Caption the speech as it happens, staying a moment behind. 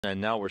And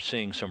now we're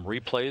seeing some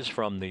replays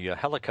from the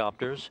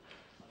helicopters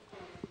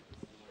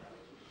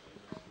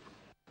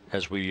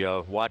as we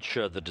watch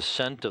the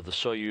descent of the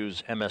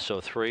Soyuz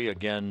MS-03.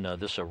 Again,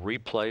 this is a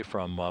replay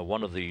from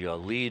one of the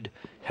lead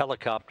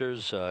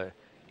helicopters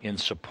in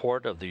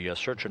support of the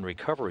search and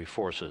recovery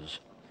forces.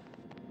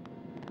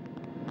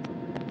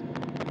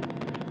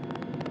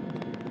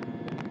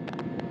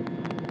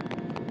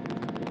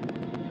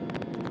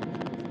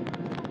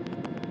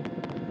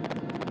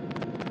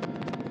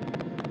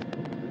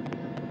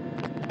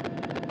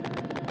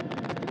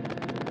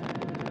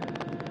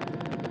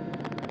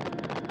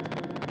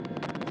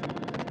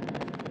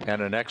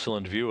 And an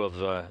excellent view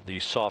of the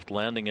soft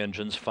landing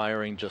engines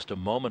firing just a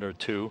moment or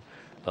two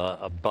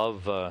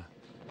above the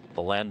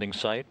landing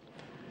site.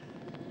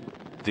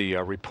 The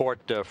report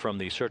from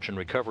the search and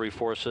recovery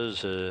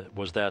forces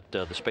was that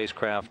the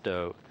spacecraft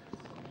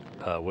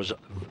was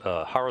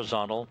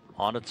horizontal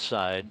on its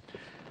side.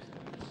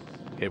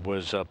 It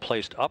was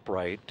placed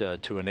upright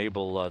to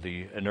enable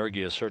the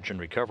Energia search and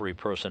recovery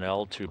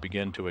personnel to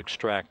begin to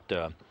extract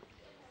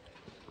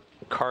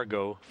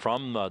cargo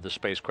from the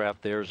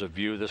spacecraft. There's a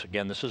view. This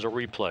is a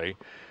replay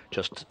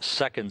just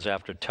seconds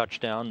after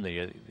touchdown.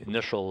 The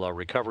initial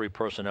recovery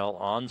personnel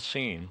on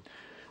scene.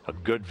 A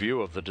good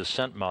view of the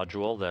descent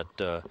module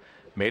that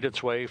made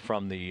its way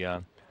from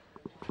the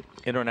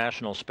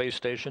International Space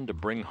Station to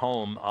bring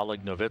home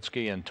Oleg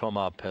Novitskiy and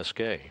Thomas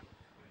Pesquet.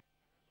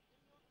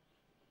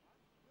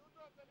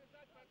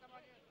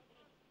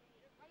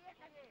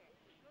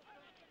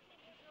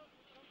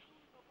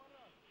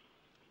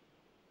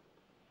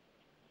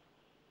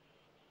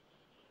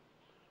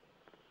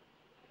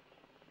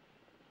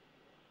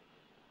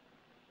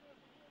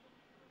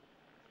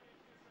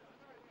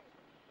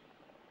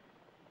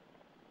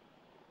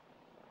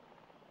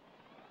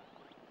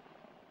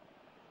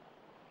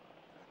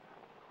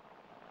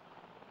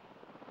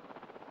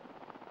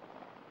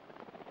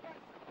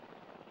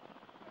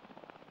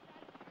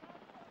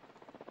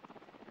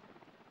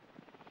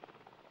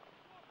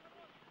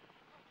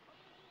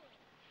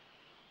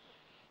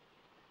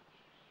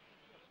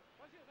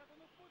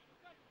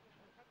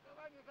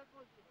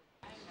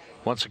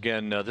 Once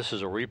again, this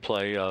is a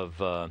replay of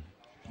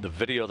the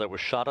video that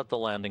was shot at the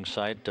landing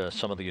site.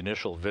 Some of the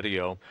initial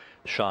video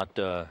shot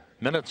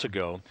minutes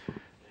ago,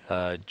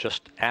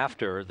 just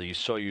after the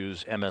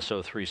Soyuz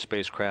MS-03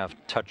 spacecraft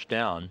touched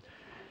down.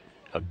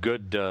 A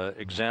good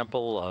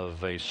example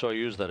of a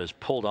Soyuz that is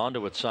pulled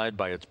onto its side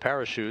by its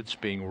parachutes,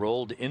 being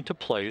rolled into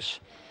place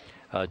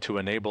to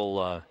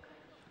enable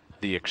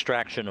the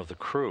extraction of the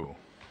crew.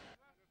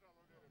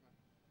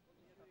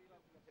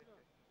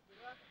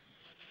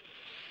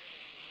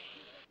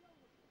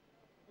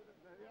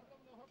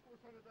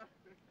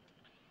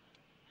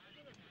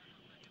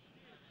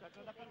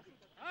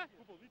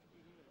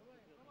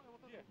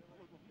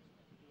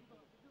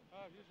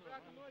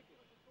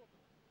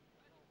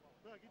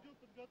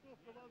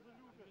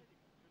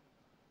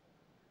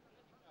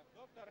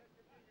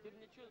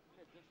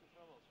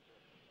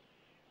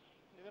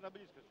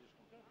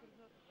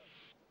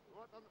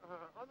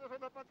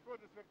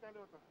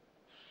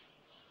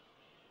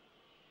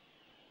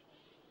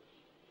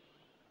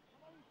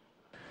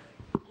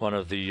 One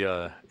of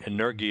the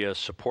Energia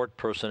support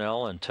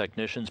personnel and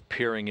technicians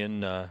peering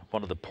in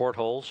one of the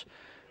portholes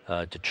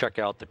to check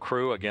out the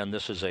crew. Again,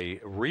 this is a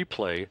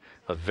replay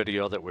of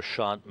video that was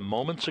shot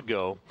moments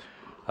ago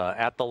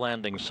at the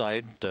landing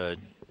site,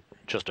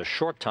 just a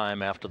short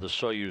time after the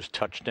Soyuz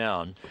touched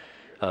down.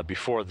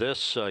 Before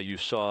this, you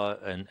saw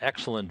an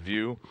excellent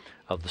view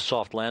of the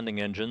soft landing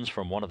engines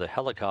from one of the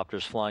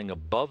helicopters flying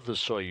above the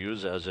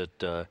Soyuz as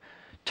it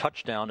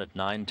touched down at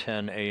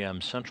 9:10 a.m.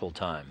 Central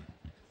Time.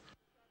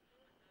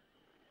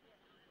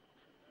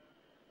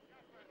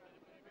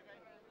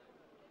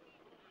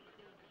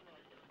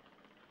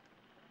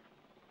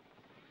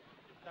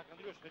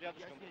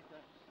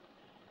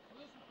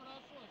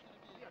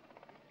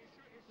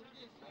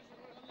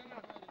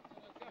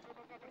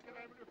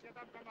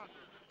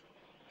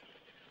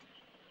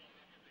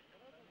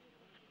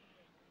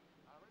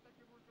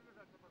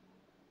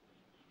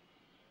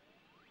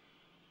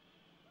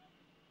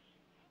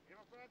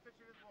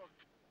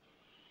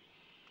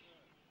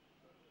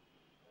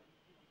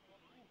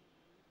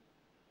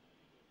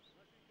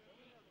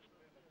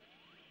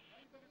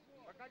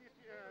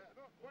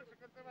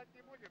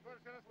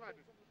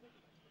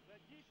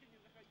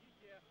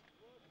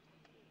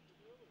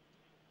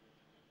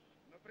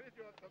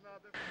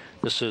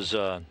 This is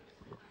an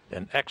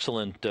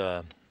excellent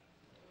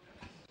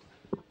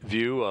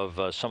view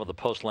of some of the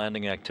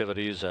post-landing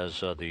activities as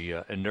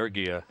the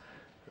Energia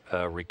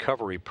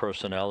recovery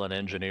personnel and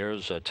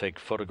engineers take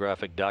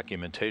photographic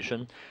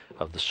documentation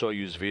of the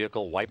Soyuz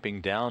vehicle,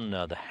 wiping down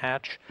the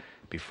hatch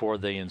before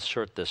they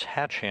insert this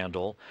hatch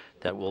handle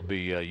that will be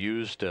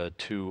used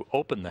to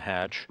open the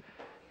hatch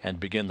and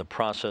begin the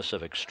process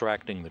of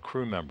extracting the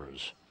crew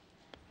members.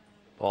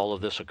 All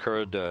of this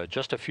occurred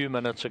just a few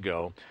minutes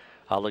ago.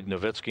 Oleg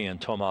Novitskiy and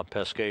Thomas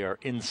Pesquet are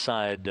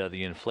inside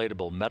the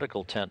inflatable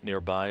medical tent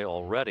nearby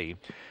already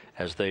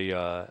as they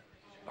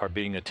are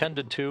being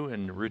attended to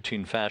in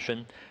routine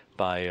fashion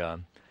by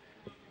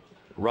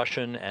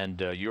Russian and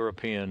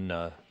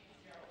European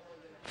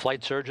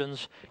flight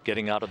surgeons,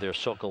 getting out of their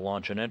Sokol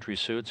launch and entry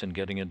suits and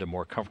getting into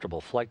more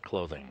comfortable flight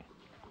clothing.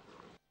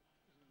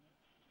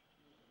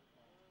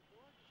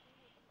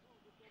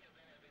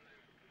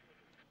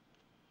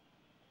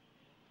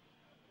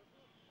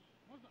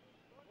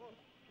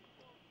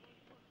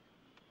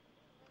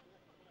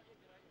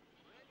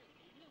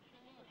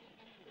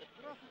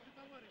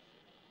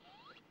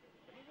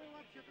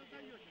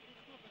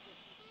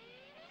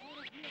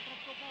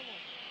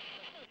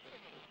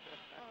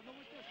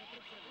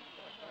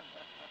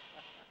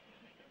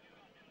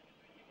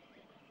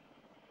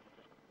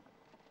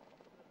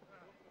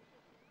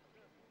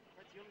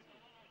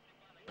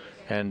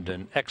 And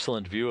an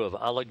excellent view of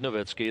Oleg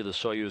Novitskiy, the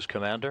Soyuz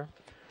commander,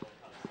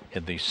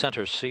 in the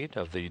center seat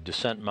of the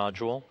descent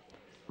module,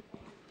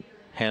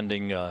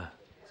 handing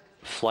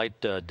flight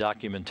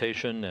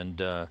documentation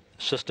and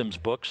systems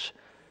books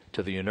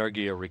to the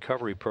Energia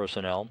recovery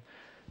personnel.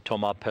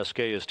 Thomas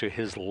Pesquet is to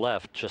his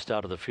left, just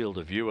out of the field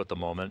of view at the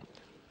moment.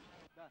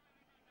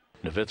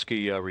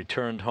 Novitskiy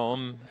returned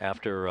home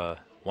after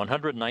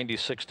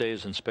 196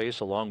 days in space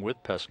along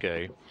with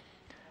Pesquet.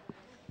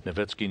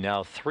 Novitskiy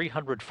now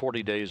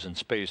 340 days in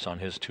space on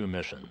his 2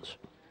 missions.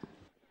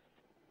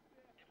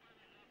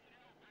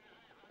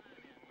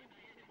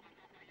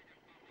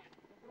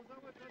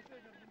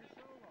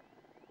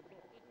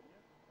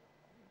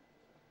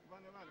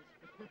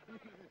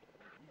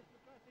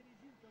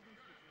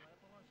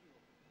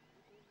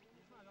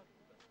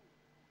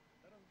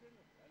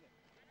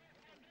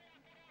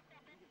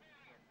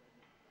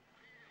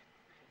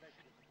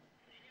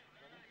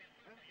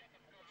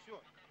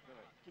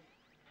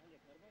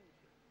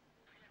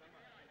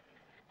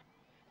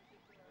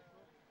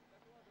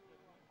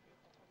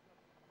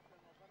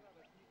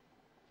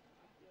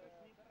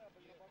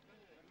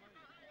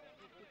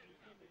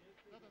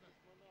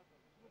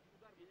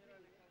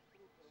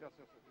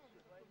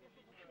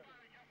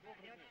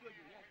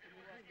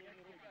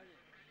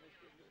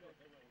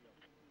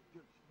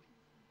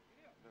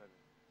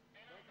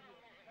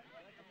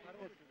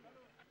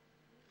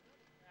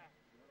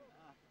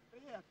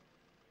 Привет.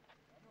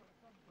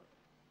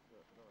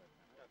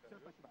 Все,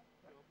 спасибо.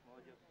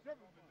 Молодец. Все,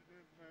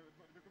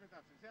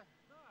 документация вся?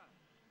 Да.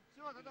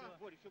 Все, да.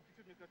 Боря, еще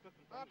чуть-чуть мне кажется.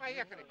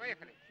 Поехали.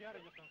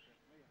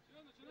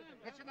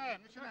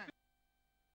 Начинаем.